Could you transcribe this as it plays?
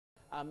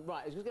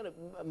Right, I was just going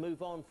to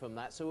move on from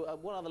that. So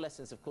what other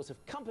lessons, of course,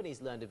 have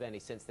companies learned, if any,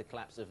 since the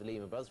collapse of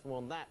Lehman Brothers? From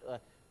on that,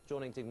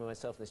 joining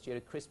myself in the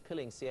studio, Chris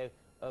Pilling, CEO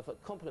of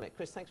Complinet.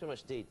 Chris, thanks very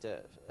much indeed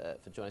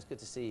for joining us. Good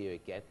to see you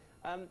again.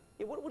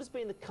 Yeah, what has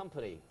been the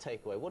company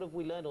takeaway? What have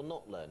we learned or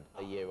not learned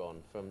a year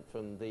on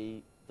from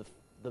the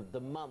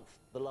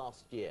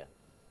last year?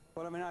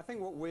 Well, I mean, I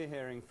think what we're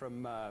hearing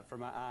from our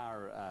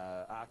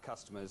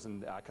customers,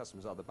 and our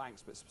customers are the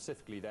banks, but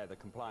specifically they're the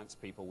compliance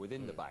people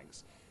within the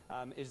banks,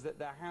 is that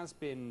there has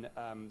been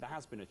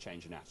a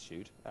change in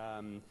attitude.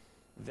 You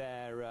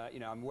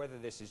know, whether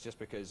this is just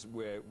because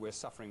we're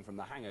suffering from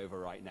the hangover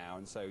right now,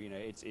 and so you know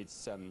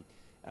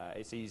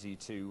it's easy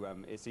to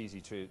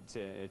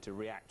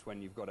react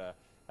when you've got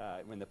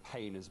when the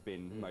pain has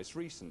been most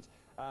recent.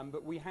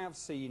 But we have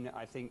seen,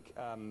 I think,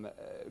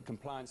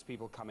 compliance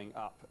people coming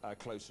up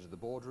closer to the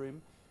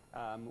boardroom.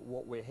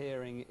 What we're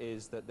hearing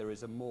is that there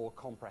is a more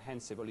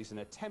comprehensive, or at least an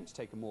attempt to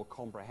take a more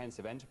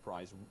comprehensive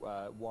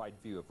enterprise-wide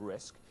view of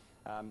risk,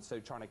 so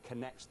trying to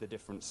connect the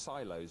different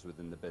silos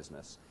within the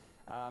business.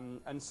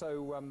 And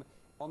so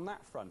on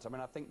that front, I mean,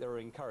 I think there are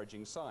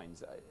encouraging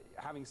signs.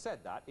 Having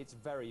said that, it's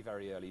very,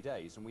 very early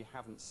days, and we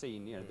haven't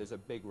seen, you know, there's a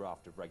big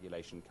raft of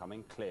regulation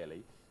coming,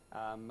 clearly.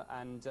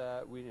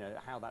 We, you know,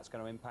 how that's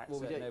going to impact,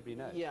 nobody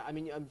knows. Yeah, I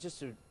mean, just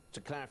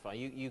to clarify,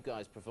 you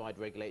guys provide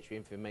regulatory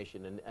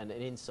information and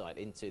an insight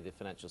into the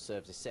financial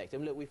services sector. I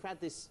mean, look, we've had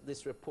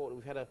this report,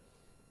 we've had a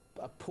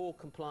poor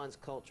compliance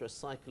culture, a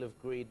cycle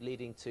of greed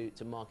leading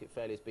to market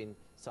failure has been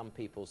some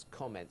people's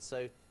comments.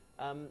 So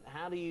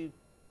how do you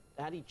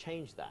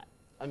change that?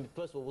 I mean,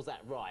 first of all, was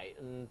that right?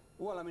 And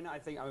well, I mean,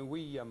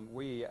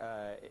 we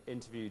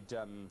interviewed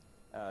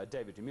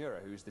David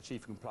Demura, who's the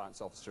Chief Compliance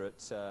Officer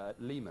at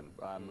Lehman,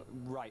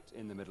 right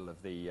in the middle of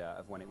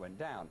when it went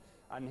down,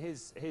 and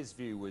his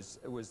view was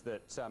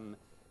that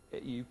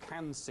you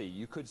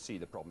could see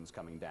the problems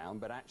coming down,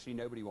 but actually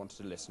nobody wanted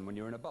to listen when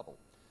you're in a bubble.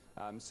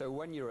 So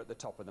when you're at the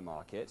top of the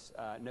market,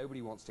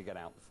 nobody wants to get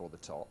out before the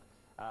top.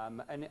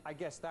 And I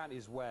guess that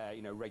is where,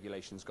 you know,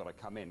 regulation's got to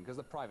come in, because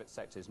the private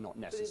sector is not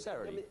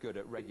necessarily good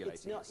at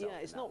regulating itself. Yeah,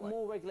 it's not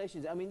more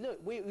regulations. I mean,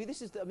 look,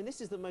 this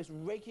is the most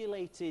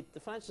regulated, the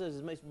financial services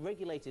is the most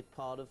regulated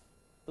part of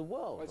the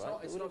world. Well,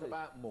 it's not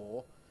about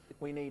more.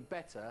 We need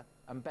better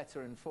and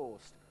better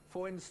enforced.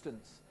 For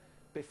instance,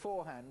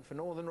 beforehand, for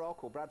Northern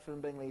Rock or Bradford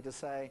and Bingley to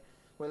say,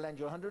 we'll lend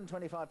you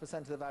 125%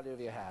 of the value of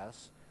your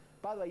house.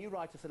 By the way, you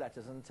write us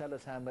letters and tell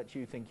us how much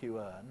you think you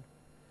earn.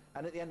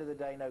 And at the end of the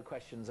day, no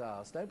questions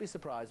asked. Don't be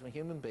surprised when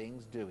human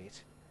beings do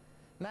it.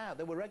 Now,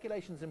 there were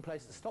regulations in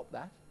place to stop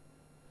that,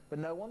 but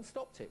no one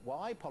stopped it.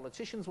 Why?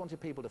 Politicians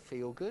wanted people to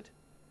feel good.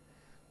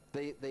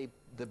 The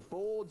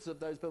boards of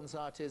those building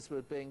societies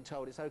were being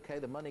told it's okay,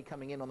 the money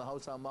coming in on the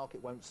wholesale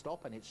market won't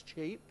stop and it's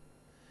cheap.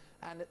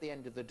 And at the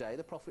end of the day,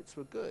 the profits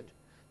were good.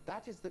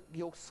 That is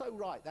you're so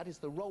right, that is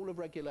the role of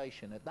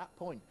regulation at that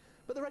point.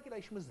 But the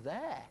regulation was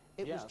there.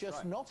 It was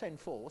just not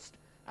enforced,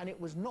 and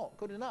it was not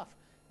good enough.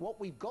 What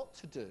we've got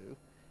to do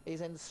is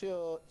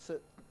ensure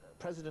that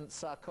President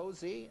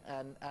Sarkozy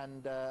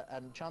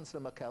and Chancellor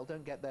Merkel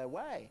don't get their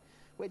way,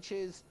 which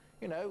is,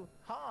 you know,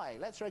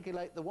 let's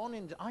regulate the one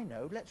in... I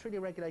know, let's really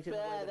regulate it in a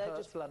way that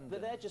hurts London.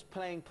 But they're just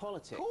playing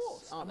politics, of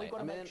course, aren't and we've got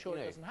to make sure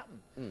it doesn't happen.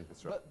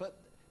 That's right. But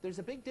there's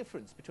a big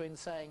difference between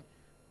saying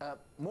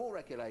more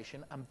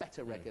regulation and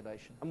better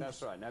regulation.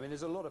 That's right. I mean,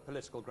 there's a lot of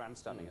political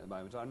grandstanding at the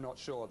moment. I'm not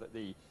sure that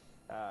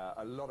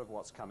a lot of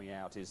what's coming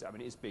out is, I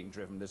mean, it's being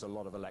driven. There's a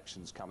lot of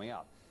elections coming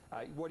up.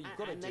 What you've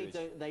got to do is...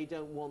 they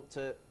don't want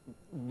to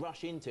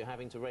rush into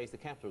having to raise the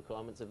capital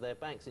requirements of their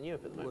banks in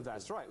Europe at the moment. Well,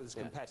 that's right. There's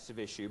a competitive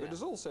issue, but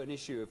there's also an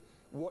issue of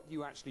what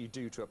you actually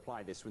do to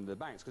apply this within the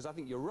banks, because I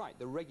think you're right,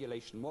 the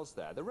regulation was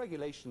there. The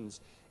regulations,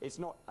 it's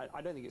not,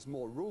 I don't think it's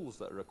more rules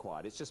that are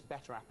required, it's just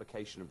better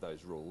application of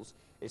those rules,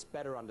 it's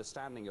better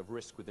understanding of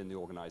risk within the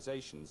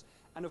organisations,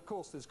 and of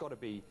course there's got to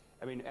be,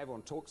 I mean,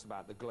 everyone talks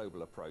about the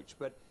global approach,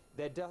 but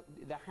there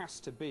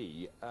has to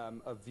be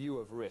a view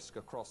of risk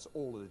across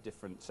all of the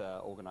different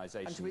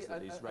organisations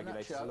that these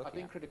regulators are looking at. I've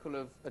been critical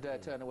of Adair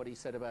Turner, what he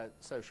said about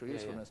social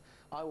usefulness.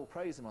 I will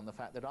praise him on the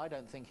fact that I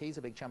don't think he's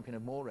a big champion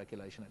of more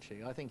regulation,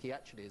 actually. I think he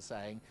actually is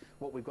saying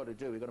what we've got to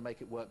do, we've got to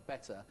make it work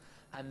better,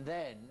 and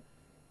then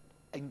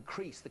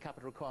increase the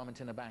capital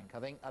requirement in a bank. I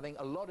think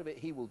a lot of it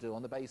he will do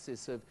on the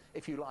basis of,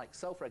 if you like,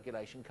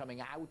 self-regulation coming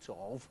out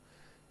of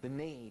the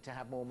need to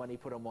have more money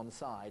put on one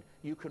side.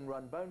 You can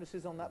run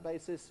bonuses on that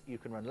basis, you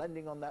can run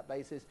lending on that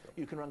basis,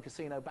 you can run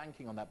casino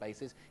banking on that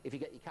basis if you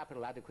get your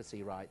capital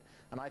adequacy right.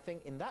 And I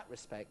think in that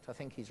respect, I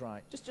think he's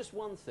right. Just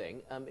one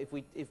thing,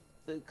 if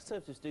the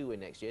Conservatives do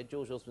win next year,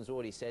 George Osborne's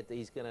already said that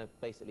he's going to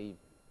basically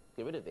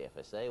get rid of the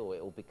FSA, or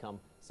it will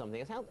become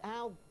something else.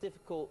 How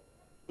difficult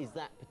is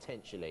that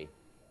potentially?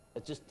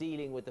 Just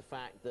dealing with the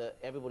fact that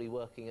everybody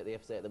working at the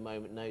FSA at the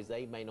moment knows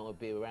they may not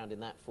be around in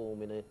that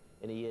form in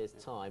a year's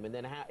time, and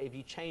then if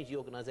you change the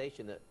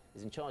organisation that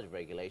is in charge of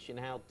regulation,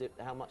 how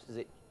much does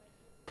it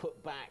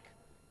put back?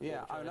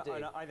 Yeah,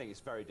 I think it's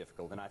very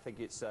difficult, and I think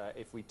it's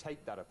if we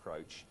take that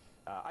approach,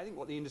 I think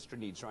what the industry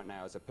needs right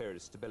now is a period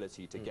of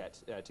stability to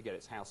get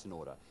its house in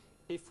order.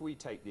 if we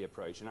take the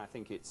approach, and I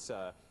think it's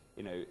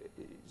you know,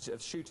 sort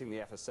of shooting the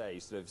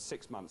FSA sort of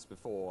 6 months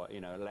before,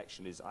 you know,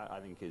 election is, I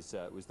think,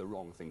 was the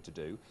wrong thing to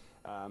do.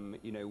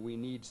 You know, we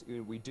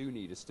do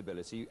need a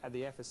stability, and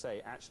the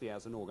FSA actually,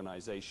 as an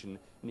organisation,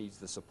 needs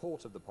the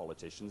support of the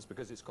politicians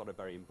because it's got a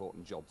very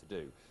important job to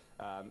do.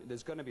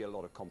 There's going to be a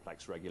lot of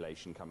complex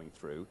regulation coming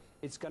through.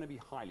 It's going to be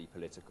highly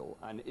political,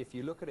 and if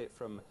you look at it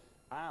from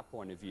our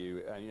point of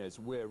view, you know, as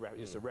we're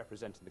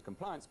representing the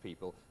compliance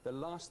people, the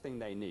last thing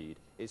they need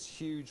is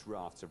huge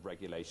rafts of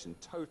regulation,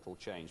 total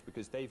change,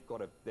 because they've got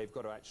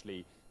to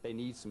actually, they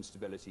need some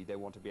stability. They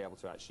want to be able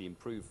to actually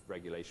improve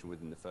regulation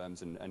within the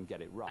firms and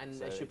get it right. And so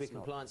there should be a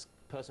compliance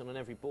person on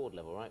every board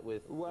level, right?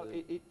 Well,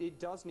 it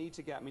does need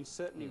to get, I mean,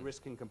 certainly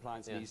risk and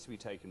compliance needs to be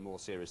taken more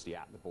seriously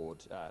at the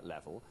board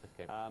level.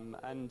 Okay.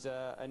 And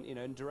you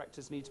know, and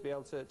directors need to be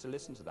able to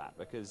listen to that,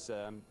 because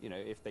you know,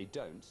 if they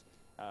don't,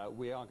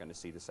 we are going to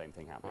see the same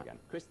thing happen again.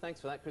 Chris,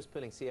 thanks for that. Chris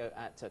Pilling, CEO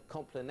at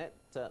Complinet.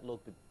 Lord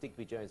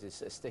Digby-Jones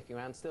is sticking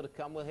around. Still to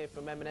come, we'll hear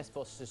from M&S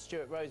boss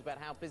Stuart Rose about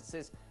how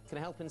businesses can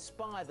help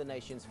inspire the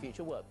nation's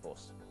future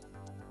workforce.